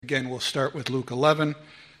Again, we'll start with Luke 11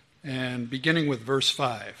 and beginning with verse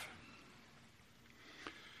 5.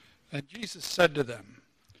 And Jesus said to them,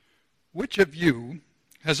 "Which of you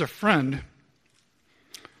has a friend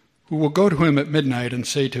who will go to him at midnight and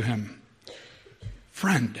say to him,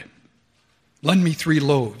 'Friend, lend me 3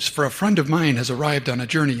 loaves, for a friend of mine has arrived on a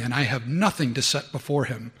journey and I have nothing to set before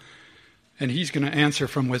him.' And he's going to answer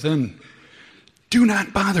from within, 'Do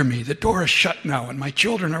not bother me. The door is shut now and my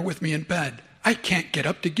children are with me in bed. I can't get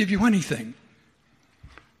up to give you anything.'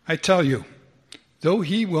 I tell you, though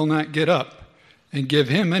he will not get up and give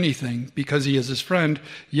him anything because he is his friend,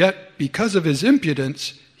 yet because of his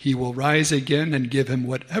impudence, he will rise again and give him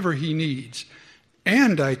whatever he needs.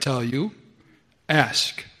 And I tell you,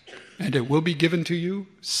 ask, and it will be given to you.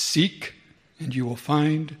 Seek, and you will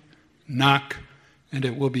find. Knock, and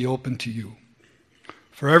it will be opened to you.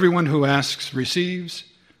 For everyone who asks receives,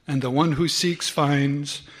 and the one who seeks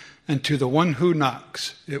finds, and to the one who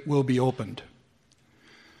knocks it will be opened.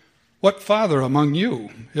 What father among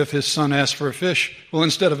you, if his son asks for a fish, will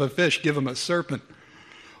instead of a fish give him a serpent?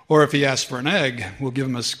 Or if he asks for an egg, will give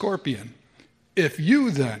him a scorpion? If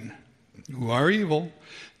you then, who are evil,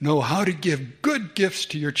 know how to give good gifts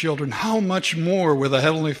to your children, how much more will the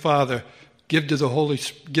Heavenly Father give the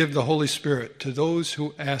Holy Spirit to those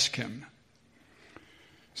who ask him?"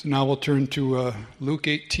 So now we'll turn to Luke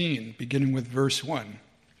 18, beginning with verse 1.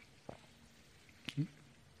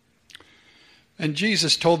 And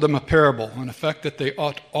Jesus told them a parable, in effect that they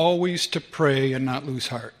ought always to pray and not lose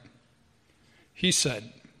heart. He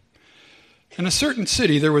said, "In a certain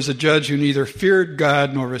city there was a judge who neither feared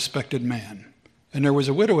God nor respected man. And there was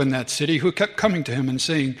a widow in that city who kept coming to him and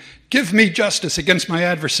saying, 'Give me justice against my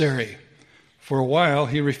adversary.' For a while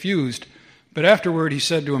he refused, but afterward he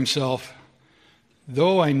said to himself,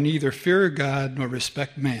 'Though I neither fear God nor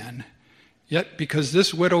respect man, yet because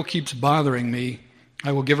this widow keeps bothering me,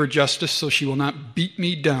 I will give her justice so she will not beat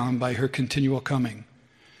me down by her continual coming.'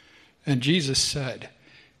 And Jesus said,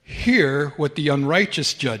 'Hear what the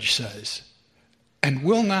unrighteous judge says. And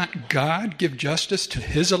will not God give justice to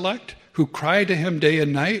his elect, who cry to him day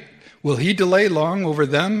and night? Will he delay long over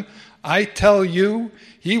them? I tell you,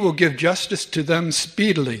 he will give justice to them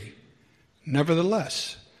speedily.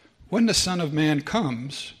 Nevertheless, when the Son of Man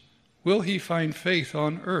comes, will he find faith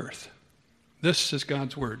on earth?'" This is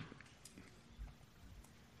God's word.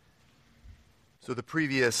 So the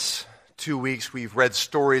previous 2 weeks, we've read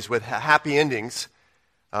stories with happy endings.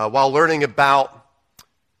 While learning about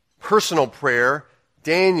personal prayer,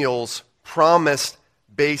 Daniel's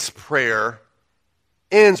promise-based prayer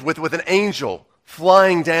ends with an angel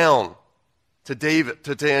flying down to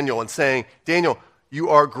Daniel and saying, "Daniel, you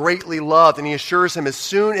are greatly loved." And he assures him as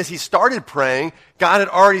soon as he started praying, God had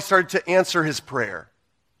already started to answer his prayer.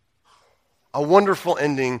 A wonderful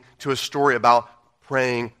ending to a story about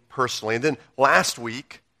praying personally. And then last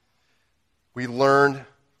week, we learned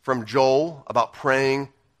from Joel about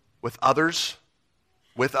praying with others,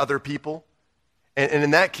 with other people. And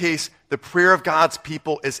in that case, the prayer of God's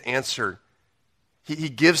people is answered. He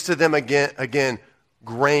gives to them again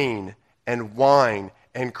grain and wine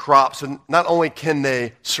and crops. So not only can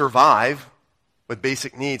they survive with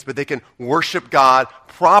basic needs, but they can worship God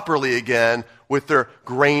properly again with their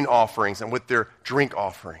grain offerings and with their drink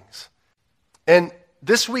offerings. And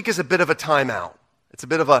this week is a bit of a timeout. It's a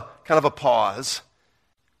bit of a kind of a pause,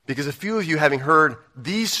 because a few of you, having heard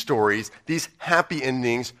these stories, these happy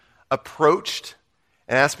endings, approached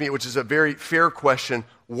and asked me, which is a very fair question,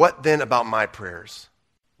 what then about my prayers?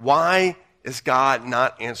 Why is God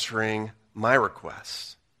not answering my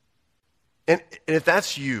requests? And if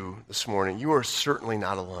that's you this morning, you are certainly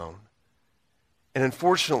not alone. And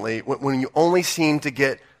unfortunately, when you only seem to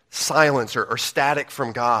get silence or static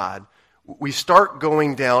from God, we start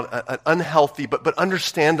going down an unhealthy but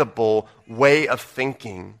understandable way of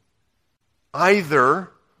thinking.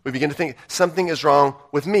 Either we begin to think something is wrong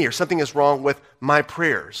with me or something is wrong with my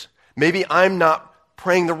prayers. Maybe I'm not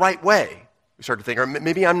praying the right way, we start to think. Or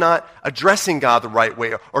maybe I'm not addressing God the right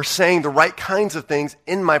way or saying the right kinds of things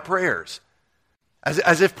in my prayers.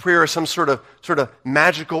 As if prayer is some sort of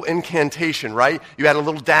magical incantation, right? You add a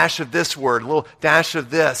little dash of this word, a little dash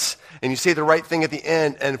of this, and you say the right thing at the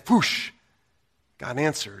end, and whoosh, God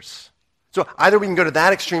answers. So either we can go to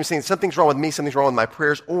that extreme, saying something's wrong with me, something's wrong with my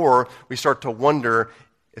prayers, or we start to wonder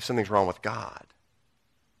if something's wrong with God.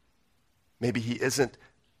 Maybe he isn't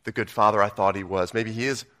the good father I thought he was. Maybe he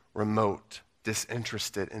is remote,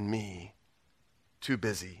 disinterested in me, too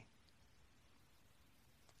busy.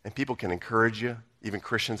 And people can encourage you, even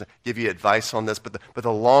Christians give you advice on this, but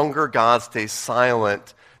the longer God stays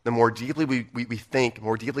silent, the more deeply we think,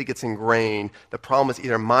 more deeply gets ingrained. The problem is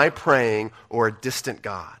either my praying or a distant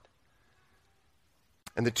God.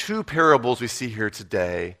 And the two parables we see here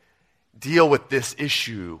today deal with this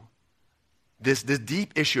issue, this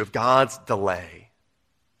deep issue of God's delay.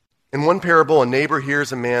 In one parable, a neighbor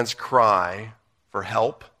hears a man's cry for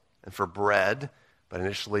help and for bread, but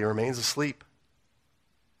initially remains asleep.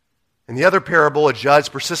 In the other parable, a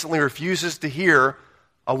judge persistently refuses to hear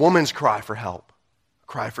a woman's cry for help, a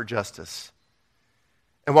cry for justice.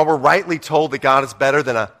 And while we're rightly told that God is better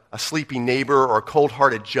than a sleepy neighbor or a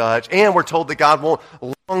cold-hearted judge, and we're told that God won't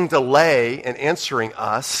long delay in answering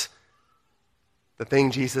us, the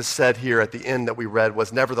thing Jesus said here at the end that we read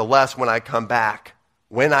was, nevertheless, when I come back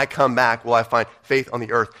will I find faith on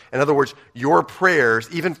the earth. In other words, your prayers,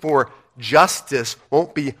 even for justice,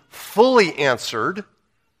 won't be fully answered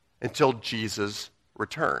until Jesus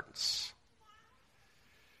returns.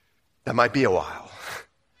 That might be a while,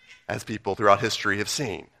 as people throughout history have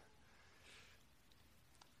seen.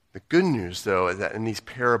 The good news, though, is that in these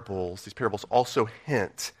parables also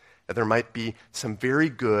hint that there might be some very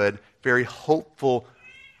good, very hopeful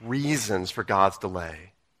reasons for God's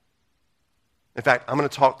delay. In fact, I'm going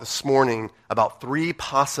to talk this morning about 3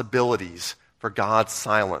 possibilities for God's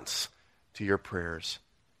silence to your prayers.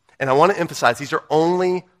 And I want to emphasize these are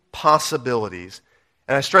only possibilities.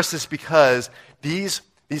 And I stress this because these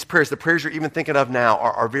prayers, the prayers you're even thinking of now,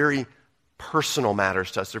 are very personal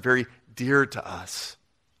matters to us. They're very dear to us.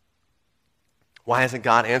 Why hasn't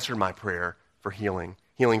God answered my prayer for healing?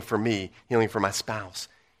 Healing for me, healing for my spouse,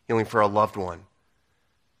 healing for a loved one.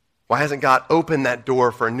 Why hasn't God opened that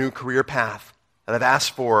door for a new career path that I've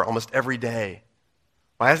asked for almost every day?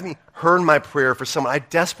 Why hasn't he heard my prayer for someone I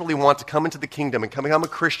desperately want to come into the kingdom and become a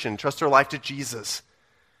Christian, trust their life to Jesus?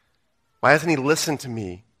 Why hasn't he listened to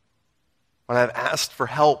me when I've asked for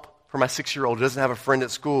help for my 6-year-old who doesn't have a friend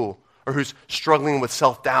at school or who's struggling with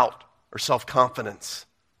self-doubt or self-confidence?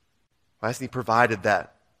 Why hasn't he provided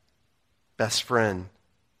that best friend,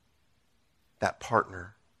 that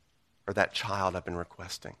partner, or that child I've been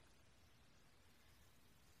requesting?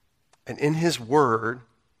 And in his word,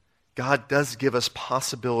 God does give us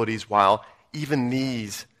possibilities while even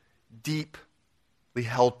these deeply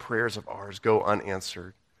held prayers of ours go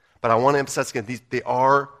unanswered. But I want to emphasize again, they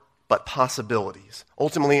are but possibilities.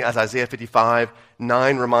 Ultimately, as Isaiah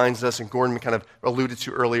 55:9 reminds us, and Gordon kind of alluded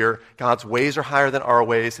to earlier, God's ways are higher than our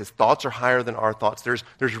ways. His thoughts are higher than our thoughts. There's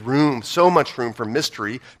room, so much room for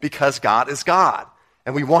mystery because God is God.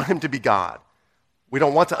 And we want him to be God. We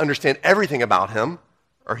don't want to understand everything about him,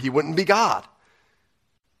 or he wouldn't be God.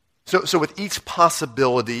 So with each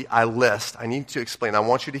possibility I list, I need to explain, I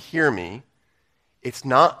want you to hear me. It's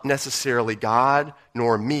not necessarily God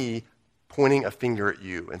nor me pointing a finger at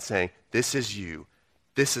you and saying, this is you.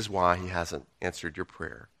 This is why he hasn't answered your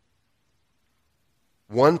prayer.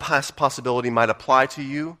 One possibility might apply to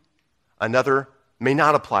you. Another may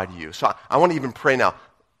not apply to you. So I want to even pray now.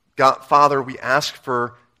 God, Father, we ask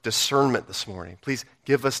for discernment this morning. Please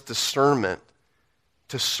give us discernment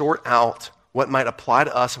to sort out what might apply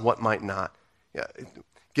to us and what might not.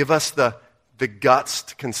 Give us the guts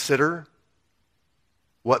to consider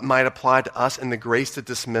what might apply to us and the grace to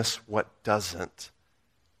dismiss what doesn't.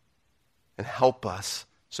 And help us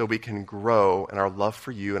so we can grow in our love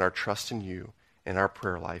for you and our trust in you in our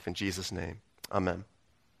prayer life. In Jesus' name, amen.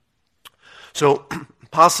 So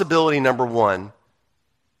possibility number 1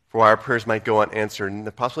 for why our prayers might go unanswered. And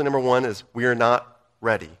the possibility number 1 is we are not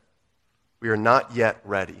ready. We are not yet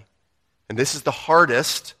ready. And this is the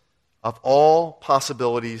hardest of all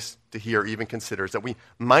possibilities to hear, even consider, is that we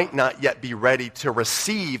might not yet be ready to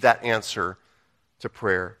receive that answer to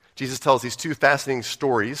prayer. Jesus tells these 2 fascinating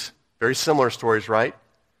stories, very similar stories, right?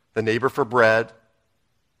 The neighbor for bread,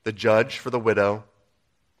 the judge for the widow,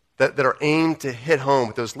 that are aimed to hit home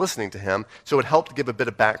with those listening to him. So it would help to give a bit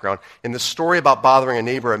of background. In the story about bothering a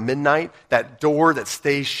neighbor at midnight, that door that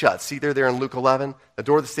stays shut, see there in Luke 11, the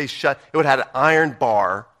door that stays shut, it would have an iron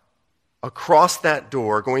bar across that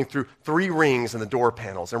door going through 3 rings in the door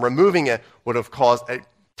panels, and removing it would have caused a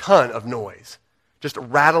ton of noise. Just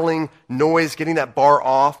rattling noise, getting that bar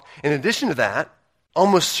off. In addition to that,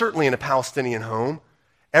 almost certainly in a Palestinian home,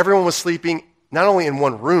 everyone was sleeping not only in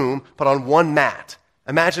one room, but on one mat.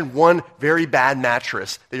 Imagine one very bad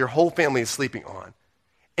mattress that your whole family is sleeping on.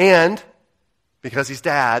 And, because he's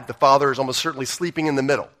dad, the father is almost certainly sleeping in the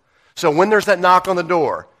middle. So when there's that knock on the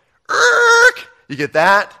door, you get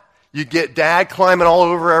that. You get dad climbing all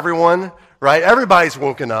over everyone, right? Everybody's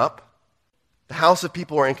woken up. The house of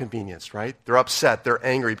people are inconvenienced, right? They're upset, they're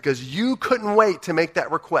angry because you couldn't wait to make that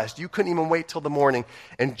request. You couldn't even wait till the morning.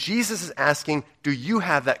 And Jesus is asking, do you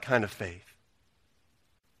have that kind of faith?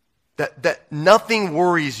 That nothing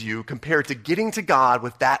worries you compared to getting to God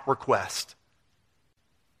with that request.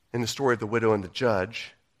 In the story of the widow and the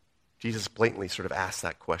judge, Jesus blatantly sort of asks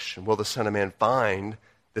that question. Will the Son of Man find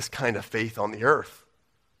this kind of faith on the earth?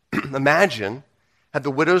 Imagine had the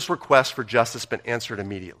widow's request for justice been answered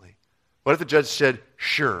immediately. What if the judge said,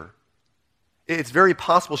 sure? It's very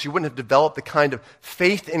possible she wouldn't have developed the kind of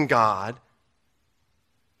faith in God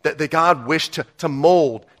that God wished to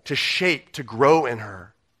mold, to shape, to grow in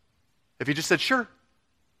her. If he just said, sure.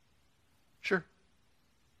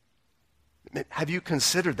 Have you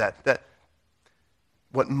considered that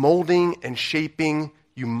what molding and shaping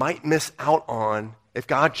you might miss out on if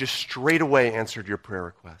God just straight away answered your prayer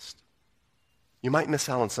request? You might miss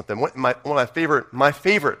out on something. One of my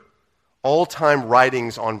favorite all-time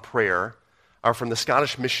writings on prayer are from the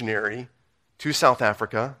Scottish missionary to South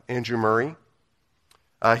Africa, Andrew Murray.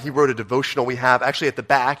 He wrote a devotional we have, actually at the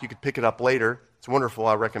back. You could pick it up later. It's wonderful.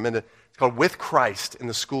 I recommend it. It's called With Christ in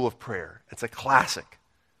the School of Prayer. It's a classic.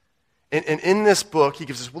 And in this book, he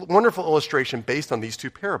gives this wonderful illustration based on these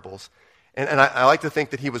two parables. And I like to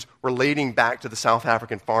think that he was relating back to the South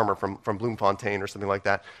African farmer from Bloemfontein or something like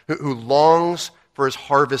that, who longs for his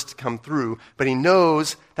harvest to come through, but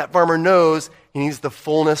that farmer knows he needs the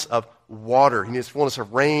fullness of water. He needs fullness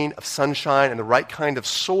of rain, of sunshine, and the right kind of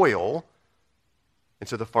soil. And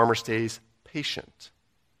so the farmer stays patient.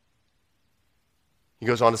 He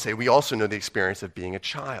goes on to say, we also know the experience of being a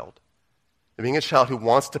child. Being a child who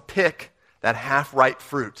wants to pick that half-ripe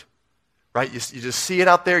fruit, right? You just see it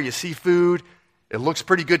out there, you see food, it looks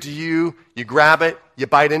pretty good to you, you grab it, you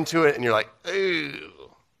bite into it, and you're like, ew.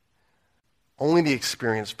 Only the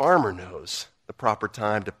experienced farmer knows the proper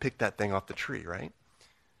time to pick that thing off the tree, right?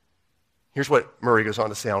 Here's what Murray goes on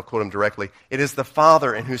to say, I'll quote him directly. It is the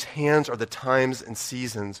Father in whose hands are the times and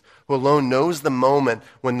seasons, who alone knows the moment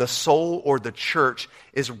when the soul or the church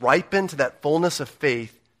is ripened to that fullness of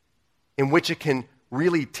faith in which it can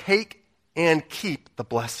really take and keep the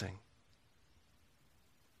blessing.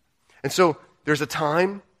 And so there's a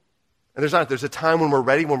time, and there's a time when we're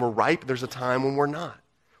ready, when we're ripe, and there's a time when we're not.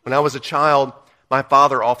 When I was a child, my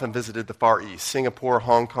father often visited the Far East, Singapore,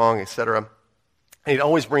 Hong Kong, etc. And he'd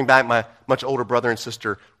always bring back my much older brother and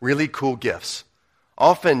sister really cool gifts,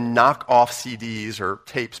 often knock-off CDs or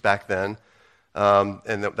tapes back then.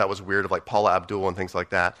 And that was weird, of like Paula Abdul and things like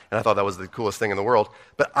that. And I thought that was the coolest thing in the world.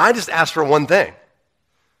 But I just asked for one thing.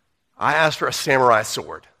 I asked for a samurai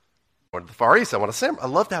sword. Or the Far East, I'd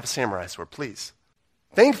love to have a samurai sword, please.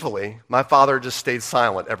 Thankfully, my father just stayed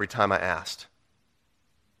silent every time I asked.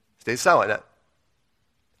 Stayed silent.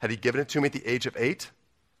 Had he given it to me at the age of 8,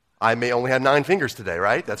 I may only have 9 fingers today,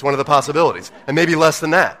 right? That's one of the possibilities. And maybe less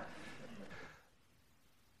than that.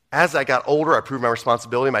 As I got older, I proved my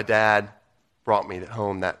responsibility. My dad brought me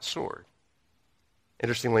home that sword.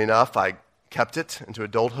 Interestingly enough, I kept it into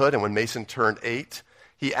adulthood, and when Mason turned 8,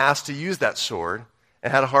 he asked to use that sword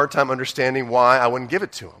and had a hard time understanding why I wouldn't give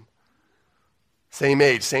it to him. Same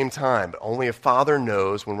age, same time, but only a father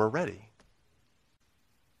knows when we're ready.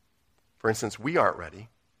 For instance, we aren't ready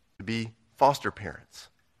to be foster parents,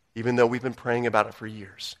 even though we've been praying about it for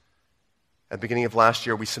years. At the beginning of last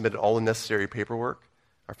year, we submitted all the necessary paperwork.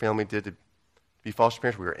 Our family did to be foster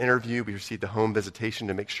parents. We were interviewed. We received a home visitation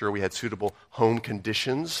to make sure we had suitable home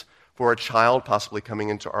conditions for a child possibly coming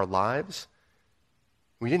into our lives.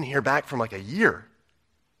 We didn't hear back for like a year.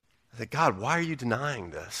 I said, God, why are you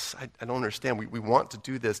denying this? I don't understand. We want to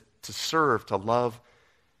do this to serve, to love.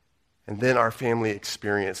 And then our family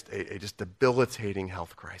experienced a just debilitating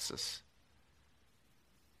health crisis.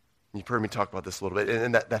 You've heard me talk about this a little bit.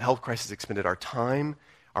 And that health crisis expended our time,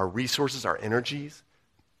 our resources, our energies.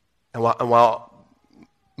 And while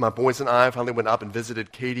my boys and I finally went up and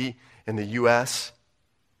visited Katie in the U.S.,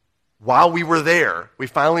 while we were there, we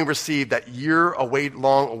finally received that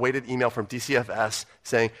long awaited email from DCFS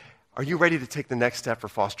saying, are you ready to take the next step for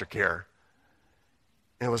foster care?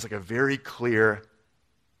 And it was like a very clear,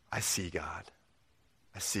 I see, God.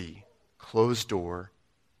 I see. Closed door.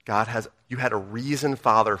 You had a reason,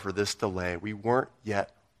 Father, for this delay. We weren't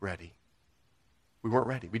yet ready. We weren't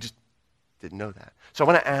ready. We just didn't know that. So I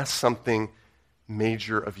want to ask something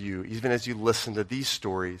major of you, even as you listen to these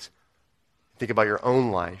stories, think about your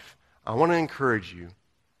own life. I want to encourage you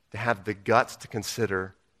to have the guts to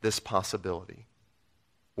consider this possibility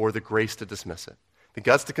or the grace to dismiss it. The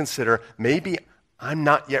guts to consider, maybe I'm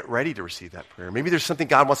not yet ready to receive that prayer. Maybe there's something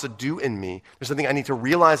God wants to do in me. There's something I need to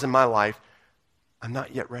realize in my life. I'm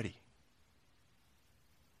not yet ready.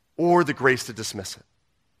 or the grace to dismiss it.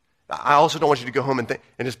 I also don't want you to go home and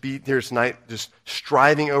just be there tonight just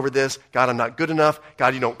striving over this. God, I'm not good enough.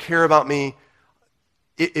 God, you don't care about me.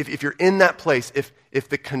 If you're in that place, if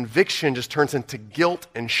the conviction just turns into guilt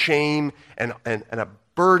and shame and a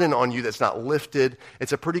burden on you that's not lifted,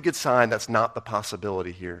 it's a pretty good sign that's not the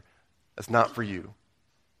possibility here. That's not for you.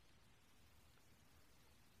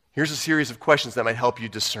 Here's a series of questions that might help you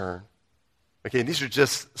discern. Okay, these are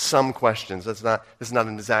just some questions. This is not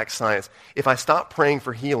an exact science. If I stop praying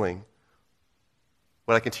for healing,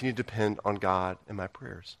 would I continue to depend on God in my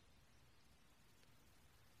prayers?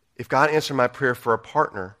 If God answered my prayer for a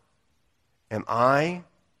partner, am I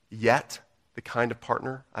yet the kind of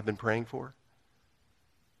partner I've been praying for?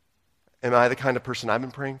 Am I the kind of person I've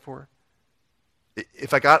been praying for?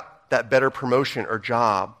 If I got that better promotion or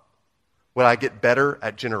job, would I get better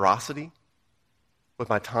at generosity with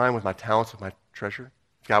my time, with my talents, with my treasure?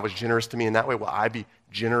 If God was generous to me in that way, will I be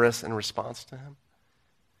generous in response to him?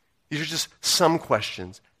 These are just some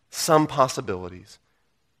questions, some possibilities.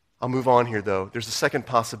 I'll move on here, though. There's a second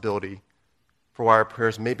possibility for why our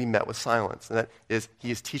prayers may be met with silence, and that is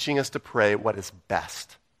he is teaching us to pray what is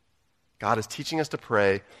best. God is teaching us to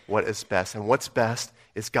pray what is best, and what's best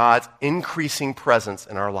is God's increasing presence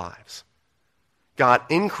in our lives. God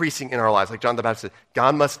increasing in our lives. Like John the Baptist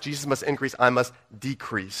said, Jesus must increase, I must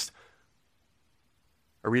decrease.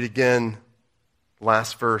 I read again the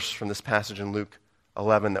last verse from this passage in Luke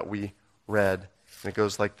 11 that we read, and it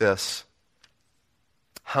goes like this.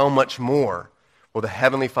 How much more will the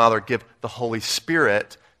Heavenly Father give the Holy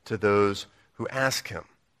Spirit to those who ask him?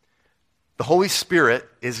 The Holy Spirit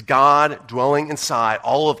is God dwelling inside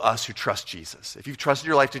all of us who trust Jesus. If you've trusted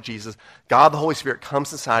your life to Jesus, God, the Holy Spirit,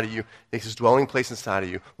 comes inside of you, makes his dwelling place inside of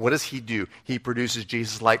you. What does he do? He produces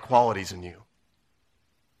Jesus-like qualities in you.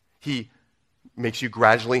 He makes you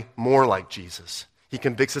gradually more like Jesus. He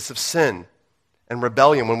convicts us of sin and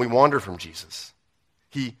rebellion when we wander from Jesus.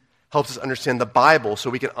 He helps us understand the Bible so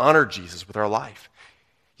we can honor Jesus with our life.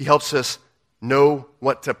 He helps us know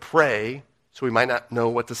what to pray so we might not know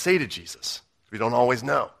what to say to Jesus. We don't always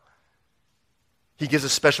know. He gives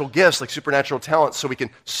us special gifts like supernatural talents so we can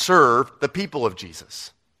serve the people of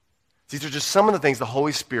Jesus. These are just some of the things the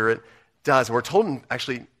Holy Spirit does. And we're told in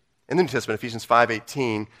the New Testament, Ephesians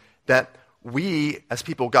 5:18, that we as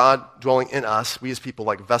people, God dwelling in us, we as people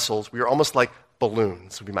like vessels, we are almost like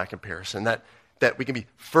balloons would be my comparison, that we can be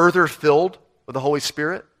further filled with the Holy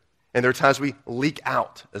Spirit, and there are times we leak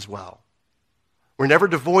out as well. We're never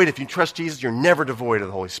devoid. If you trust Jesus, you're never devoid of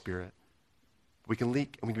the Holy Spirit. We can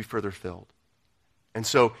leak and we can be further filled. And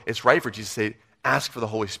so it's right for Jesus to say, ask for the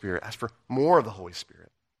Holy Spirit. Ask for more of the Holy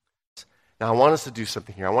Spirit. Now I want us to do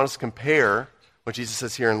something here. I want us to compare what Jesus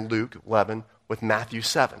says here in Luke 11 with Matthew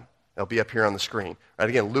 7. It'll be up here on the screen. Right,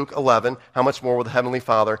 again, Luke 11, how much more will the Heavenly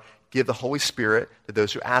Father give the Holy Spirit to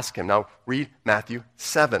those who ask him? Now read Matthew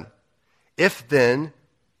 7. If then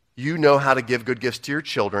you know how to give good gifts to your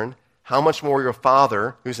children, how much more will your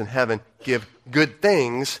Father who's in heaven give good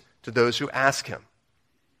things to those who ask him?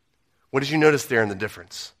 What did you notice there in the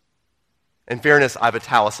difference? In fairness, I've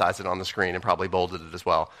italicized it on the screen and probably bolded it as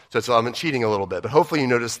well. So I'm cheating a little bit, but hopefully you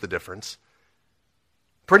noticed the difference.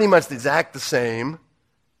 Pretty much the same,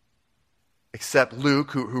 except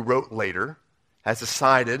Luke, who wrote later, has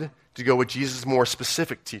decided to go with Jesus' more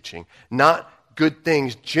specific teaching. Not good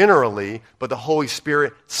things generally, but the Holy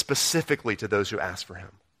Spirit specifically to those who ask for him.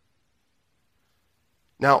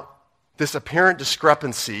 Now, this apparent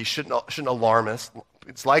discrepancy shouldn't alarm us.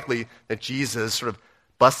 It's likely that Jesus sort of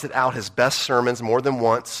busted out his best sermons more than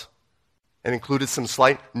once and included some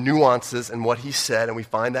slight nuances in what he said, and we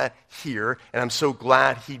find that here, and I'm so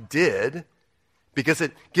glad he did, because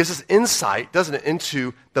it gives us insight, doesn't it,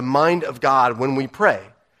 into the mind of God when we pray.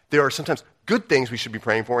 There are sometimes good things we should be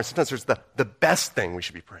praying for, and sometimes there's the best thing we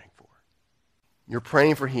should be praying for. You're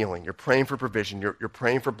praying for healing. You're praying for provision. You're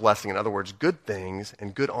praying for blessing. In other words, good things,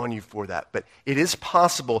 and good on you for that. But it is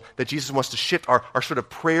possible that Jesus wants to shift our sort of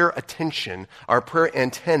prayer attention, our prayer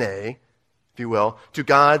antennae, if you will, to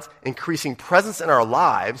God's increasing presence in our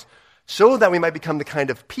lives so that we might become the kind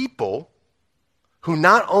of people who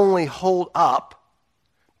not only hold up,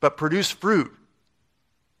 but produce fruit,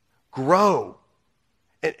 grow,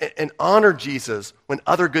 and honor Jesus when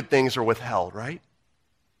other good things are withheld, right?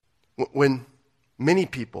 When many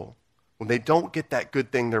people, when they don't get that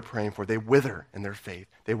good thing they're praying for, they wither in their faith.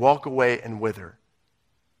 They walk away and wither.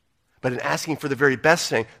 But in asking for the very best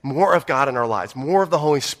thing, more of God in our lives, more of the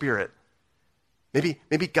Holy Spirit,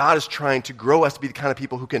 maybe God is trying to grow us to be the kind of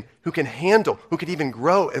people who can handle, who can even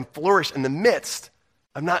grow and flourish in the midst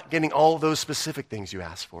of not getting all of those specific things you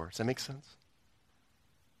ask for. Does that make sense?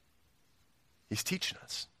 He's teaching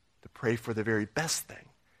us. to pray for the very best thing.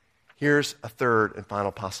 Here's a third and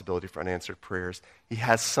final possibility for unanswered prayers. He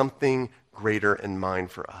has something greater in mind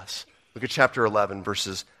for us. Look at chapter 11,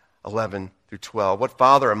 verses 11 through 12. What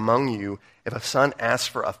father among you, if a son asks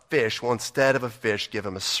for a fish, will instead of a fish give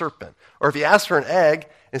him a serpent? Or if he asks for an egg,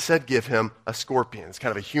 instead give him a scorpion? It's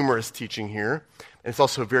kind of a humorous teaching here. And it's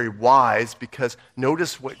also very wise because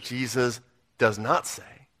notice what Jesus does not say.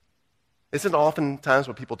 Isn't it oftentimes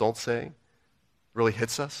what people don't say really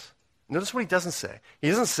hits us? Notice what he doesn't say. He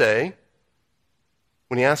doesn't say,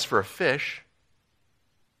 when he asks for a fish,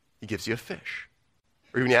 he gives you a fish.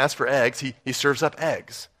 Or when you ask for eggs, he serves up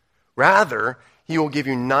eggs. Rather, he will give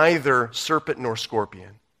you neither serpent nor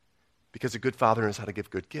scorpion, because a good father knows how to give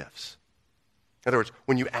good gifts. In other words,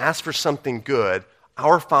 when you ask for something good,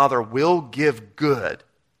 our Father will give good, ...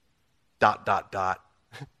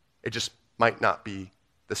 It just might not be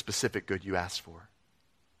the specific good you asked for.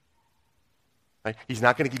 Right? He's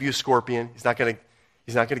not going to give you a scorpion. He's not going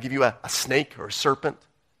to give you a snake or a serpent.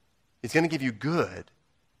 He's going to give you good,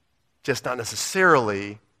 just not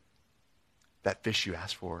necessarily that fish you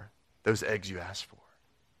asked for, those eggs you asked for.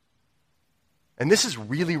 And this is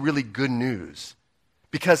really, really good news,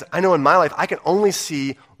 because I know in my life I can only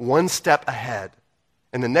see one step ahead.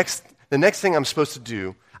 And the next thing I'm supposed to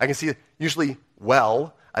do, I can see usually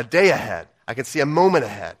a day ahead. I can see a moment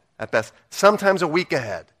ahead at best, sometimes a week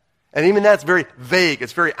ahead. And even that's very vague.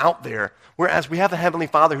 It's very out there. Whereas we have a Heavenly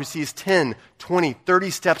Father who sees 10, 20, 30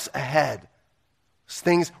 steps ahead.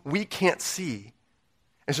 Things we can't see.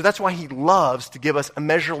 And so that's why he loves to give us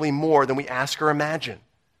immeasurably more than we ask or imagine.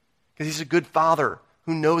 Because he's a good Father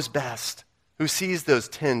who knows best, who sees those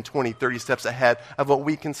 10, 20, 30 steps ahead of what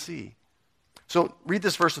we can see. So read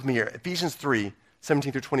this verse with me here, Ephesians 3,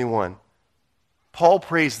 17 through 21. Paul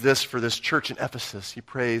prays this for this church in Ephesus. He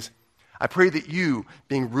prays, I pray that you,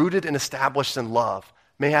 being rooted and established in love,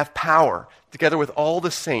 may have power, together with all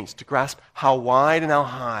the saints, to grasp how wide and how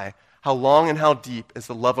high, how long and how deep is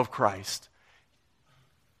the love of Christ.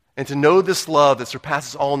 And to know this love that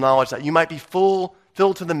surpasses all knowledge, that you might be filled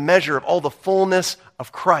to the measure of all the fullness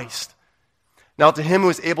of Christ. Now to him who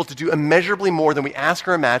is able to do immeasurably more than we ask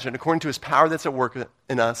or imagine, according to his power that's at work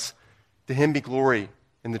in us, to him be glory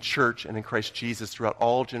in the church and in Christ Jesus throughout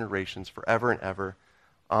all generations, forever and ever.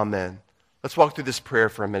 Amen. Let's walk through this prayer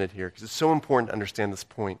for a minute here, because it's so important to understand this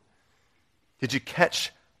point. Did you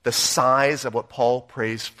catch the size of what Paul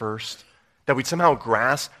prays first? That we'd somehow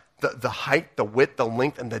grasp the height, the width, the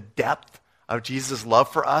length, and the depth of Jesus'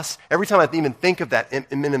 love for us? Every time I even think of that in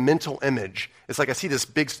a mental image, it's like I see this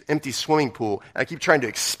big empty swimming pool, and I keep trying to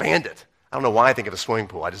expand it. I don't know why I think of a swimming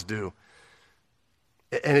pool, I just do.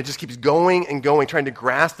 And it just keeps going and going, trying to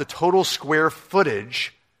grasp the total square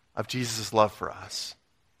footage of Jesus' love for us.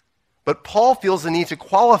 But Paul feels the need to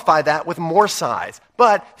qualify that with more size.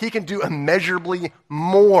 But he can do immeasurably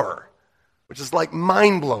more, which is like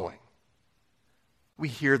mind-blowing. We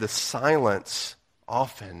hear the silence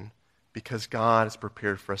often because God has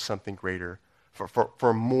prepared for us something greater,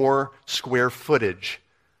 for more square footage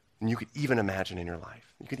than you could even imagine in your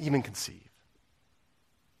life. You could even conceive.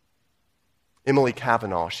 Emily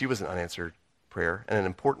Kavanaugh, she was an unanswered prayer, and an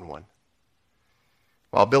important one.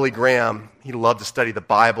 While Billy Graham, he loved to study the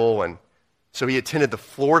Bible, and so he attended the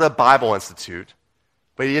Florida Bible Institute.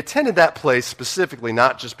 But he attended that place specifically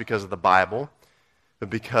not just because of the Bible, but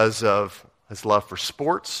because of his love for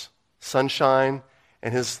sports, sunshine,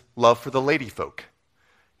 and his love for the lady folk.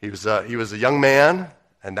 He was a young man,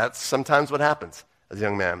 and that's sometimes what happens as a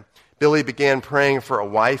young man. Billy began praying for a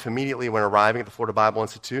wife immediately when arriving at the Florida Bible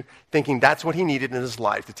Institute, thinking that's what he needed in his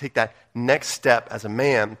life, to take that next step as a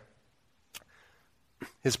man.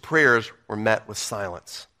 His prayers were met with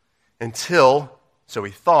silence until, so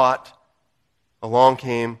he thought, along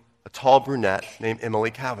came a tall brunette named Emily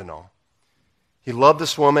Kavanaugh. He loved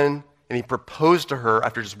this woman, and he proposed to her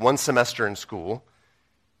after just one semester in school,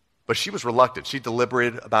 but she was reluctant. She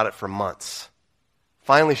deliberated about it for months.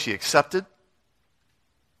 Finally, she accepted,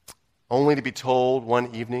 only to be told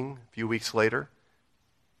one evening, a few weeks later,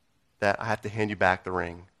 that I have to hand you back the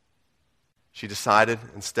ring. She decided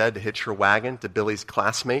instead to hitch her wagon to Billy's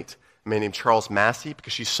classmate, a man named Charles Massey,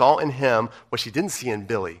 because she saw in him what she didn't see in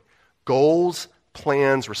Billy: goals,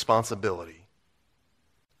 plans, responsibility.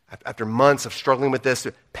 After months of struggling with this,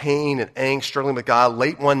 pain and angst, struggling with God,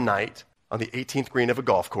 late one night on the 18th green of a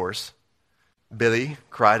golf course, Billy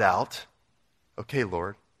cried out, "Okay,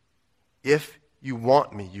 Lord, if you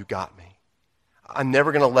want me, you got me. I'm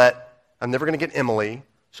never going to get Emily,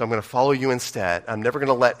 so I'm going to follow you instead. I'm never going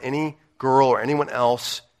to let any girl or anyone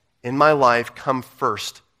else in my life come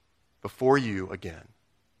first before you again."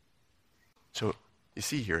 So you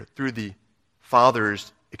see here, through the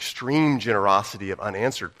Father's extreme generosity of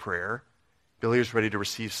unanswered prayer, Billy is ready to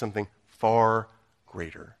receive something far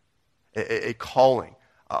greater. A calling,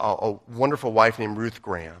 a wonderful wife named Ruth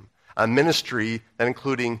Graham, a ministry that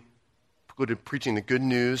included preaching the good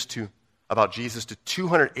news about Jesus to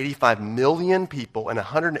 285 million people in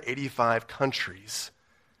 185 countries,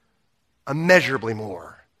 immeasurably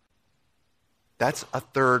more. That's a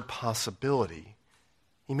third possibility.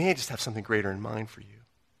 He may just have something greater in mind for you.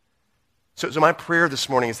 So my prayer this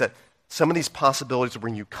morning is that some of these possibilities will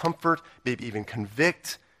bring you comfort, maybe even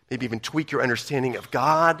convict, maybe even tweak your understanding of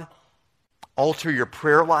God, alter your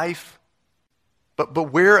prayer life.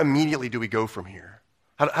 But where immediately do we go from here?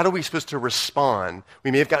 How are we supposed to respond?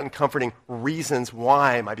 We may have gotten comforting reasons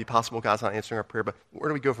why it might be possible God's not answering our prayer, but where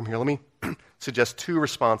do we go from here? Let me suggest two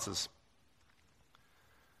responses.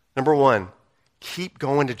 Number one, keep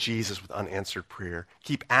going to Jesus with unanswered prayer.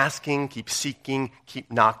 Keep asking, keep seeking,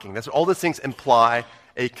 keep knocking. That's all those things imply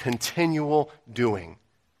a continual doing.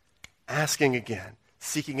 Asking again,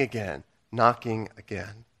 seeking again, knocking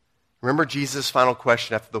again. Remember Jesus' final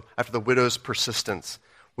question after the widow's persistence.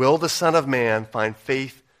 Will the Son of Man find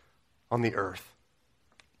faith on the earth?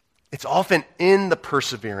 It's often in the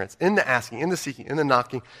perseverance, in the asking, in the seeking, in the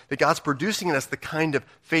knocking, that God's producing in us the kind of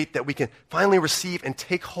faith that we can finally receive and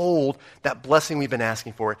take hold that blessing we've been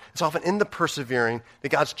asking for. It's often in the persevering that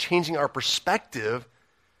God's changing our perspective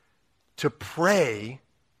to pray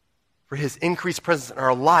for his increased presence in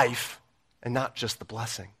our life and not just the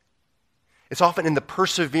blessing. It's often in the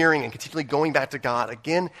persevering and continually going back to God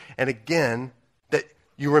again and again that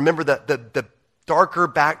you remember the darker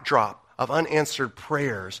backdrop of unanswered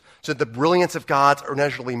prayers, so that the brilliance of God's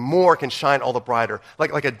immeasurably more can shine all the brighter.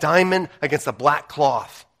 Like a diamond against a black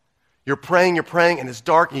cloth. You're praying, and it's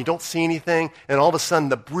dark, and you don't see anything, and all of a sudden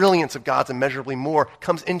the brilliance of God's immeasurably more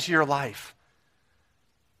comes into your life.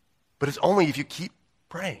 But it's only if you keep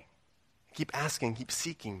praying, keep asking, keep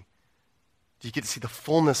seeking, do you get to see the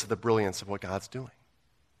fullness of the brilliance of what God's doing.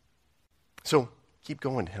 So keep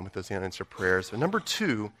going to him with those unanswered prayers. But number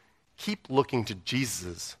two, keep looking to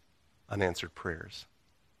Jesus' unanswered prayers.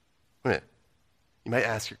 Wait a minute. You might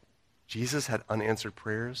ask, Jesus had unanswered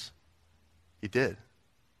prayers? He did.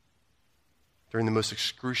 During the most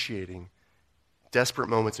excruciating, desperate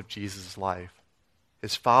moments of Jesus' life,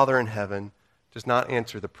 his Father in heaven does not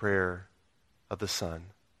answer the prayer of the Son.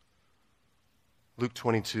 Luke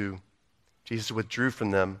 22, Jesus withdrew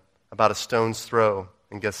from them about a stone's throw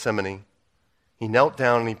in Gethsemane. He knelt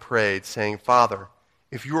down and he prayed, saying, Father,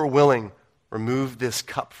 if you are willing, remove this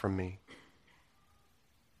cup from me.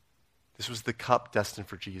 This was the cup destined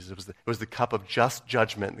for Jesus. It was the cup of just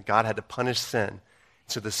judgment that God had to punish sin.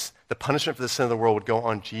 So the punishment for the sin of the world would go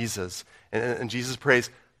on Jesus. And Jesus prays,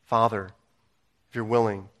 Father, if you're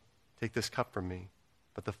willing, take this cup from me.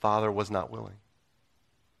 But the Father was not willing.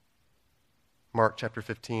 Mark chapter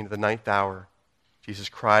 15, at the 9th hour, Jesus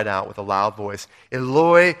cried out with a loud voice,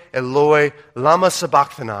 Eloi, Eloi, lama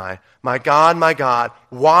sabachthani, my God,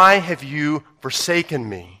 why have you forsaken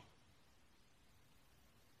me?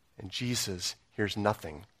 And Jesus hears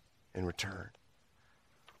nothing in return.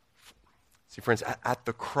 See, friends, at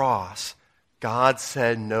the cross, God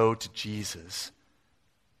said no to Jesus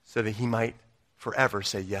so that he might forever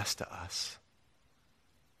say yes to us.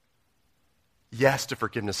 Yes to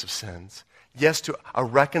forgiveness of sins. Yes to a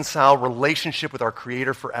reconciled relationship with our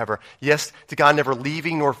Creator forever. Yes to God never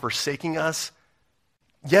leaving nor forsaking us.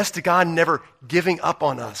 Yes to God never giving up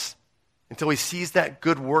on us until he sees that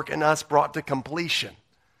good work in us brought to completion.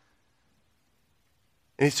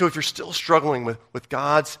 And so if you're still struggling with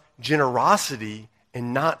God's generosity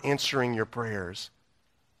in not answering your prayers,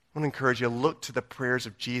 I want to encourage you to look to the prayers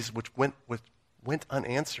of Jesus which went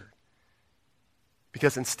unanswered.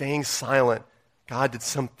 Because in staying silent, God did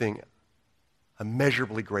something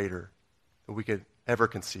immeasurably greater than we could ever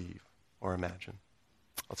conceive or imagine.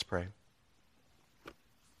 Let's pray.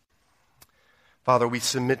 Father, we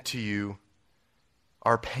submit to you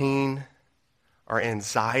our pain, our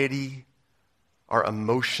anxiety, our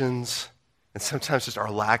emotions, and sometimes just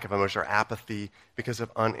our lack of emotion, our apathy because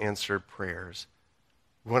of unanswered prayers.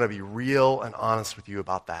 We want to be real and honest with you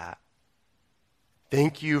about that.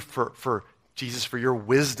 Thank you for Jesus, for your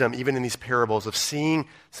wisdom, even in these parables, of seeing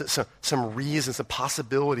some reasons, some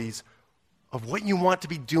possibilities of what you want to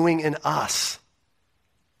be doing in us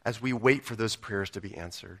as we wait for those prayers to be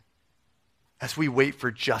answered, as we wait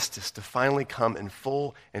for justice to finally come in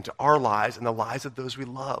full into our lives and the lives of those we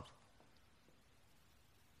love.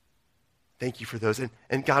 Thank you for those.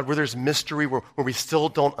 And God, where there's mystery, where we still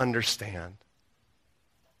don't understand,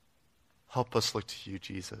 help us look to you,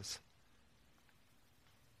 Jesus,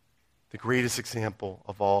 the greatest example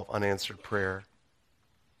of all unanswered prayer.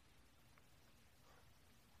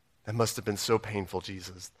 That must have been so painful,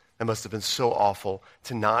 Jesus. That must have been so awful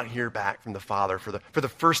to not hear back from the Father for the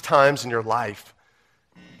first times in your life,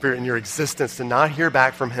 in your existence, to not hear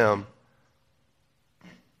back from him.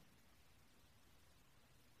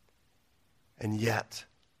 And yet,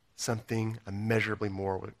 something immeasurably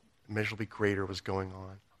greater was going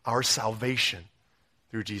on. Our salvation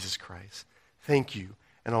through Jesus Christ. Thank you,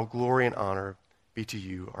 and all glory and honor be to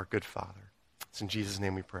you, our good Father. It's in Jesus'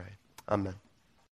 name we pray. Amen.